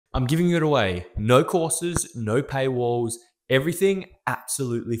I'm giving it away. No courses, no paywalls, everything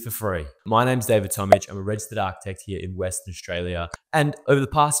absolutely for free. My name's David Tomic. I'm a registered architect here in Western Australia. And over the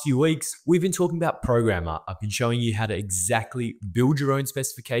past few weeks, we've been talking about Programmer. I've been showing you how to exactly build your own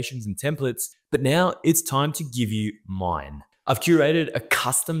specifications and templates, but now it's time to give you mine. I've curated a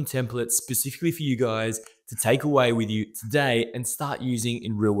custom template specifically for you guys to take away with you today and start using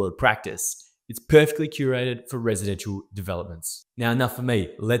in real world practice. It's perfectly curated for residential developments. Now, enough for me.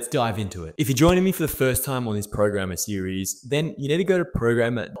 Let's dive into it. If you're joining me for the first time on this Programmer series, then you need to go to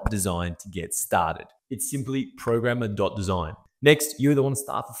Programmer.design to get started. It's simply Programmer.design. Next, you either want to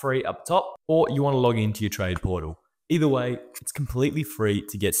start for free up top or you want to log into your trade portal. Either way, it's completely free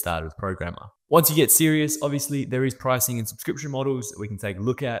to get started with Programmer. Once you get serious, obviously there is pricing and subscription models that we can take a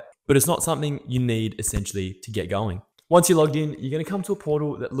look at, but it's not something you need essentially to get going. Once you're logged in, you're going to come to a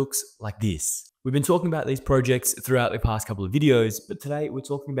portal that looks like this. We've been talking about these projects throughout the past couple of videos, but today we're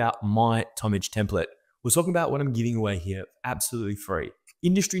talking about my Tomic template. We're talking about what I'm giving away here absolutely free.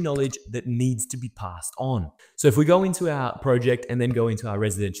 Industry knowledge that needs to be passed on. So if we go into our project and then go into our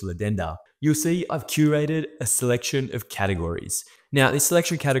residential addenda, you'll see I've curated a selection of categories. Now, this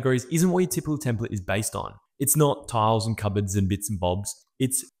selection of categories isn't what your typical template is based on. It's not tiles and cupboards and bits and bobs.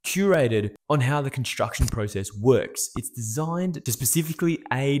 It's curated on how the construction process works. It's designed to specifically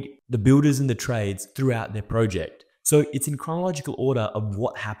aid the builders and the trades throughout their project. So it's in chronological order of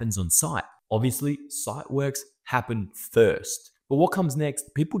what happens on site. Obviously, site works happen first. But what comes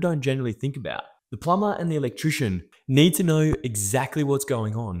next, people don't generally think about. The plumber and the electrician need to know exactly what's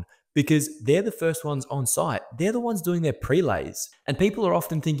going on because they're the first ones on site. They're the ones doing their prelays. And people are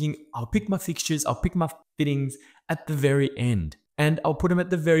often thinking, I'll pick my fixtures, I'll pick my fittings at the very end, and I'll put them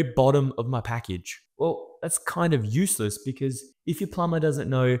at the very bottom of my package. Well, that's kind of useless because if your plumber doesn't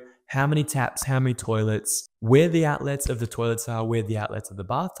know how many taps, how many toilets, where the outlets of the toilets are, where the outlets of the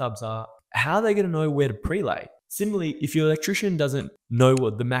bathtubs are, how are they going to know where to prelay? Similarly, if your electrician doesn't know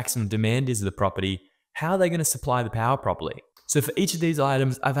what the maximum demand is of the property, how are they going to supply the power properly? So for each of these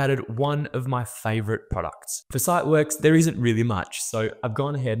items, I've added one of my favorite products. For site works, there isn't really much. So I've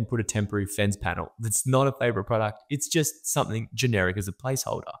gone ahead and put a temporary fence panel. That's not a favorite product. It's just something generic as a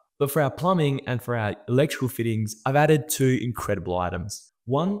placeholder. But for our plumbing and for our electrical fittings, I've added two incredible items.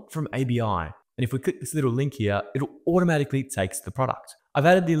 One from ABI. And if we click this little link here, it'll automatically take to the product. I've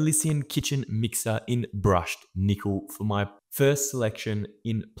added the Elysian kitchen mixer in brushed nickel for my first selection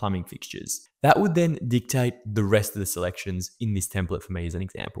in plumbing fixtures. That would then dictate the rest of the selections in this template for me as an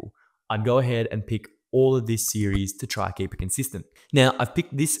example. I'd go ahead and pick all of this series to try to keep it consistent. Now, I've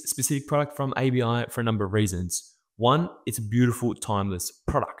picked this specific product from ABI for a number of reasons. One, it's a beautiful, timeless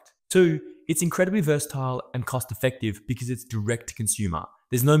product. Two, it's incredibly versatile and cost effective because it's direct to consumer.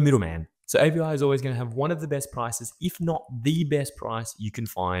 There's no middleman. So ABI is always going to have one of the best prices, if not the best price you can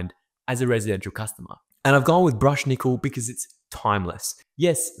find as a residential customer. And I've gone with brushed nickel because it's timeless.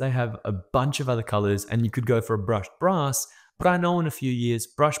 Yes, they have a bunch of other colors and you could go for a brushed brass, but I know in a few years,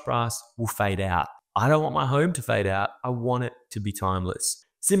 brushed brass will fade out. I don't want my home to fade out. I want it to be timeless.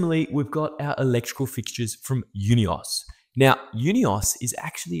 Similarly, we've got our electrical fixtures from Unios. Now, Unios is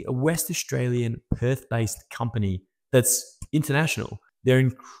actually a West Australian Perth-based company that's international. They're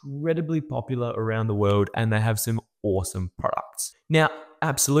incredibly popular around the world and they have some awesome products. Now,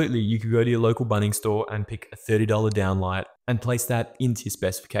 absolutely, you could go to your local Bunnings store and pick a $30 downlight and place that into your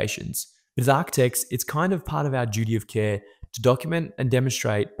specifications. But as architects, it's kind of part of our duty of care to document and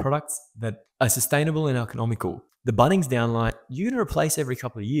demonstrate products that are sustainable and economical. The Bunnings downlight, you're going to replace every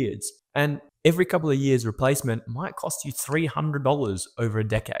couple of years, and every couple of years replacement might cost you $300 over a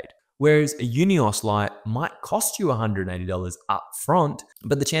decade. Whereas a Unios light might cost you $180 up front,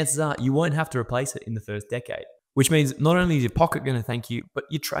 but the chances are you won't have to replace it in the first decade. Which means not only is your pocket going to thank you, but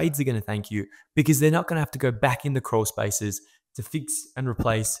your trades are going to thank you because they're not going to have to go back in the crawl spaces to fix and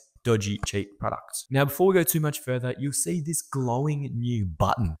replace dodgy, cheap products. Now, before we go too much further, you'll see this glowing new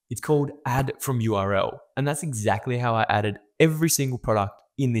button. It's called Add from URL. And that's exactly how I added every single product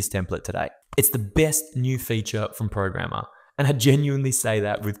in this template today. It's the best new feature from Programmer. And I genuinely say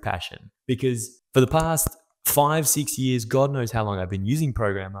that with passion because for the past 5-6 years, God knows how long I've been using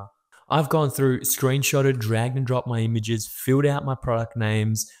Programmer, I've gone through, screenshotted, dragged and dropped my images, filled out my product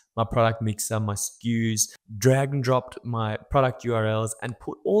names, my product mixer, my SKUs, dragged and dropped my product URLs, and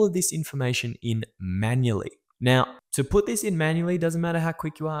put all of this information in manually. Now, to put this in manually, doesn't matter how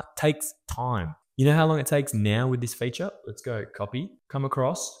quick you are, takes time. You know how long it takes now with this feature? Let's go copy, come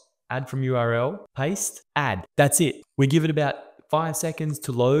across, add from URL, paste, add. That's it. We give it about 5 seconds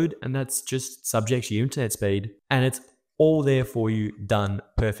to load, and that's just subject to your internet speed, and it's all there for you, done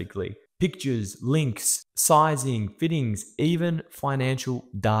perfectly. pictures, links, sizing, fittings, even financial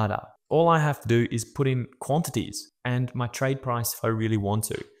data. All I have to do is put in quantities and my trade price if I really want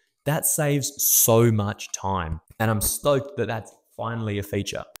to. That saves so much time, and I'm stoked that that's finally a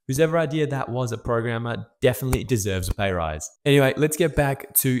feature. Whoever idea that was a programmer definitely deserves a pay rise. Anyway, let's get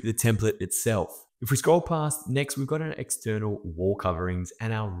back to the template itself. If we scroll past, next we've got our external wall coverings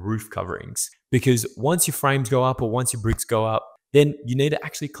and our roof coverings. Because once your frames go up or once your bricks go up, then you need to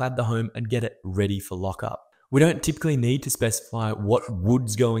actually clad the home and get it ready for lockup. We don't typically need to specify what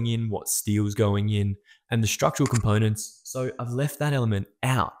wood's going in, what steel's going in, and the structural components, so I've left that element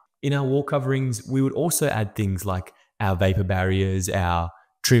out. In our wall coverings, we would also add things like our vapor barriers, our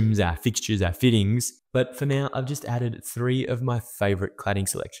trims, our fixtures, our fittings. But for now, I've just added 3 of my favorite cladding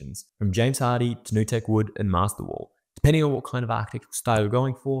selections, from James Hardie to New Tech Wood and Masterwall. Depending on what kind of architectural style you're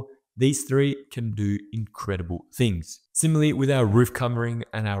going for, these 3 can do incredible things. Similarly, with our roof covering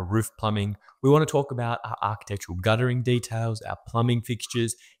and our roof plumbing, we want to talk about our architectural guttering details, our plumbing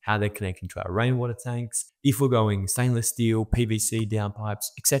fixtures, how they're connecting to our rainwater tanks, if we're going stainless steel, PVC downpipes,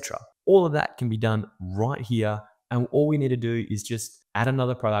 etc. All of that can be done right here, and all we need to do is just add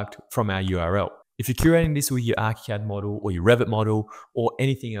another product from our URL. If you're curating this with your ArchiCAD model or your Revit model or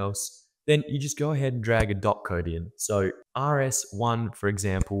anything else, then you just go ahead and drag a dot code in. So RS1, for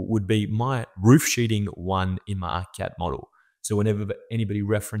example, would be my roof sheeting 1 in my ArchiCAD model. So whenever anybody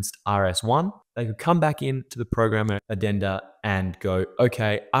referenced RS1, they could come back into the Programa addenda and go,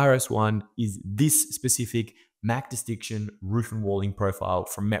 okay, RS1 is this specific MAC distinction roof and walling profile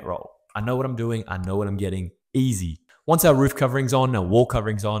from Metroll. I know what I'm doing. I know what I'm getting. Easy. Once our roof covering's on, our wall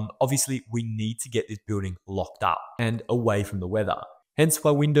covering's on, obviously we need to get this building locked up and away from the weather. Hence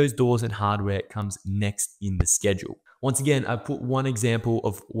why windows, doors, and hardware comes next in the schedule. Once again, I put one example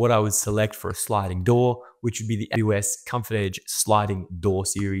of what I would select for a sliding door, which would be the AWS Comfort Edge sliding door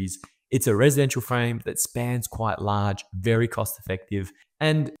series. It's a residential frame that spans quite large, very cost effective,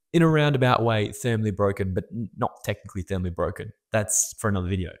 and in a roundabout way, thermally broken, but not technically thermally broken. That's for another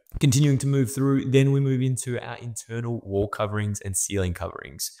video. Continuing to move through, then we move into our internal wall coverings and ceiling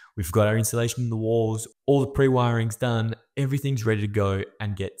coverings. We've got our insulation in the walls, all the pre-wiring's done, everything's ready to go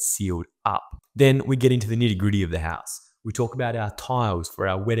and get sealed up. Then we get into the nitty-gritty of the house. We talk about our tiles for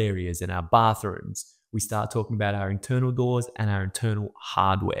our wet areas and our bathrooms. We start talking about our internal doors and our internal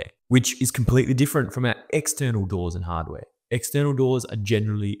hardware, which is completely different from our external doors and hardware. External doors are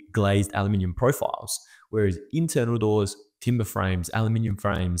generally glazed aluminium profiles, whereas internal doors, timber frames, aluminium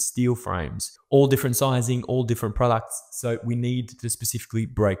frames, steel frames, all different sizing, all different products, so we need to specifically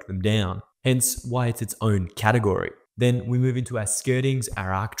break them down, hence why it's its own category. Then we move into our skirtings,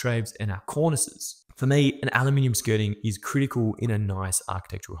 our architraves, and our cornices. For me, an aluminium skirting is critical in a nice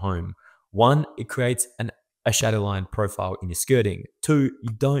architectural home. 1, it creates a shadow line profile in your skirting. 2,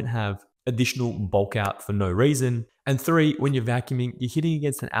 you don't have additional bulk out for no reason. And 3, when you're vacuuming, you're hitting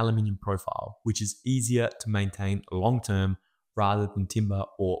against an aluminium profile, which is easier to maintain long term rather than timber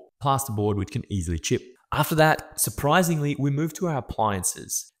or plasterboard, which can easily chip. After that, surprisingly, we move to our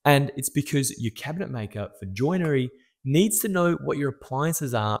appliances. And it's because your cabinet maker for joinery needs to know what your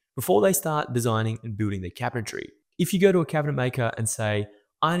appliances are before they start designing and building their cabinetry. If you go to a cabinet maker and say,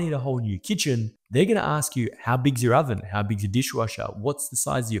 I need a whole new kitchen, they're going to ask you, how big's your oven? How big's your dishwasher? What's the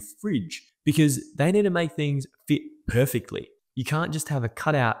size of your fridge? Because they need to make things fit perfectly. You can't just have a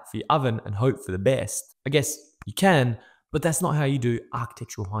cutout for your oven and hope for the best. I guess you can, but that's not how you do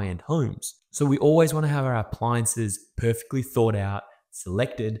architectural high-end homes. So we always want to have our appliances perfectly thought out,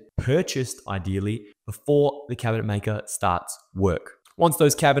 selected, purchased ideally, before the cabinet maker starts work. Once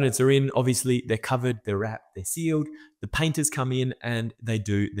those cabinets are in, obviously they're covered, they're wrapped, they're sealed. The painters come in and they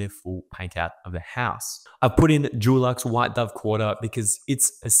do their full paint out of the house. I've put in Dulux White Dove Quarter because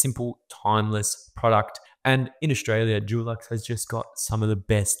it's a simple, timeless product. And in Australia, Dulux has just got some of the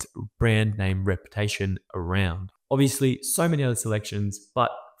best brand name reputation around. Obviously, so many other selections,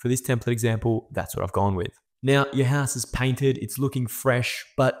 but for this template example, that's what I've gone with. Now, your house is painted, it's looking fresh,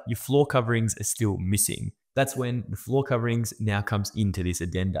 but your floor coverings are still missing. That's when the floor coverings now comes into this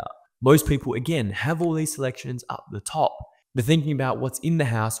addenda. Most people, again, have all these selections up the top. They're thinking about what's in the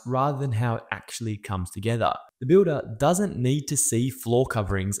house rather than how it actually comes together. The builder doesn't need to see floor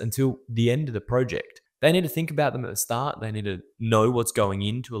coverings until the end of the project. They need to think about them at the start. They need to know what's going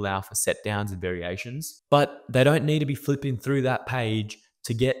in to allow for set downs and variations, but they don't need to be flipping through that page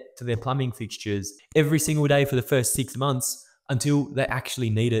to get to their plumbing fixtures every single day for the first 6 months until they actually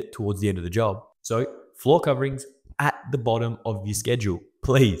need it towards the end of the job. So floor coverings at the bottom of your schedule,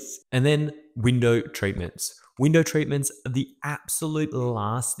 please. And then window treatments. Window treatments are the absolute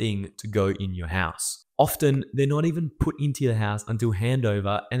last thing to go in your house. Often, they're not even put into your house until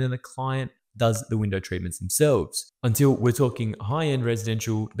handover, and then the client does the window treatments themselves. Until we're talking high-end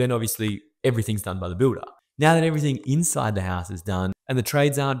residential, then obviously everything's done by the builder. Now that everything inside the house is done and the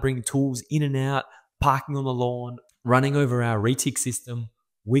trades aren't bringing tools in and out, parking on the lawn, running over our retic system,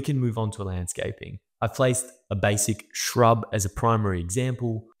 we can move on to landscaping. I've placed a basic shrub as a primary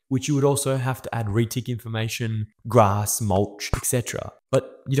example, which you would also have to add retic information, grass, mulch, etc.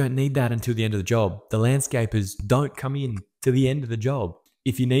 But you don't need that until the end of the job. The landscapers don't come in to the end of the job.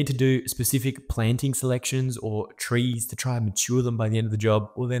 If you need to do specific planting selections or trees to try and mature them by the end of the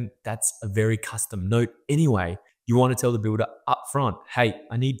job, well then that's a very custom note anyway. You want to tell the builder up front, hey,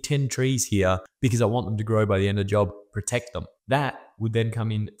 I need 10 trees here because I want them to grow by the end of the job, protect them. That would then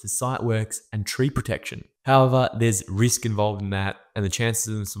come into site works and tree protection. However, there's risk involved in that and the chances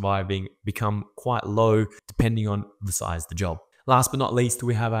of them surviving become quite low depending on the size of the job. Last but not least,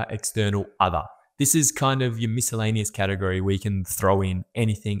 we have our external other. This is kind of your miscellaneous category where you can throw in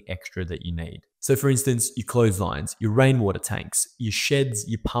anything extra that you need. So for instance, your clotheslines, your rainwater tanks, your sheds,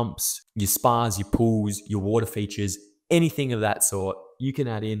 your pumps, your spas, your pools, your water features, anything of that sort, you can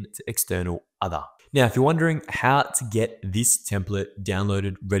add in to external other. Now, if you're wondering how to get this template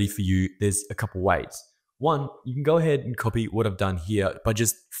downloaded ready for you, there's a couple ways. One, you can go ahead and copy what I've done here by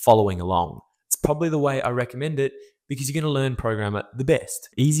just following along. It's probably the way I recommend it because you're going to learn Programa the best.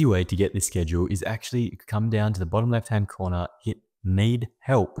 Easy way to get this schedule is actually come down to the bottom left-hand corner, hit need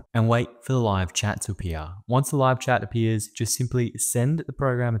help, and wait for the live chat to appear. Once the live chat appears, just simply send the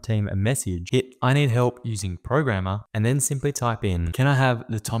Programa team a message, hit I need help using Programa, and then simply type in, can I have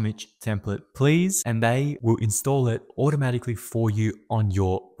the Tomic template please? And they will install it automatically for you on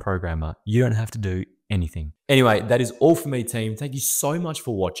your Programa. You don't have to do anything. Anyway, that is all for me, team. Thank you so much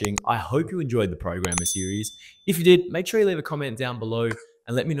for watching. I hope you enjoyed the Programa series. If you did, make sure you leave a comment down below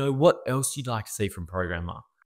and let me know what else you'd like to see from Programa.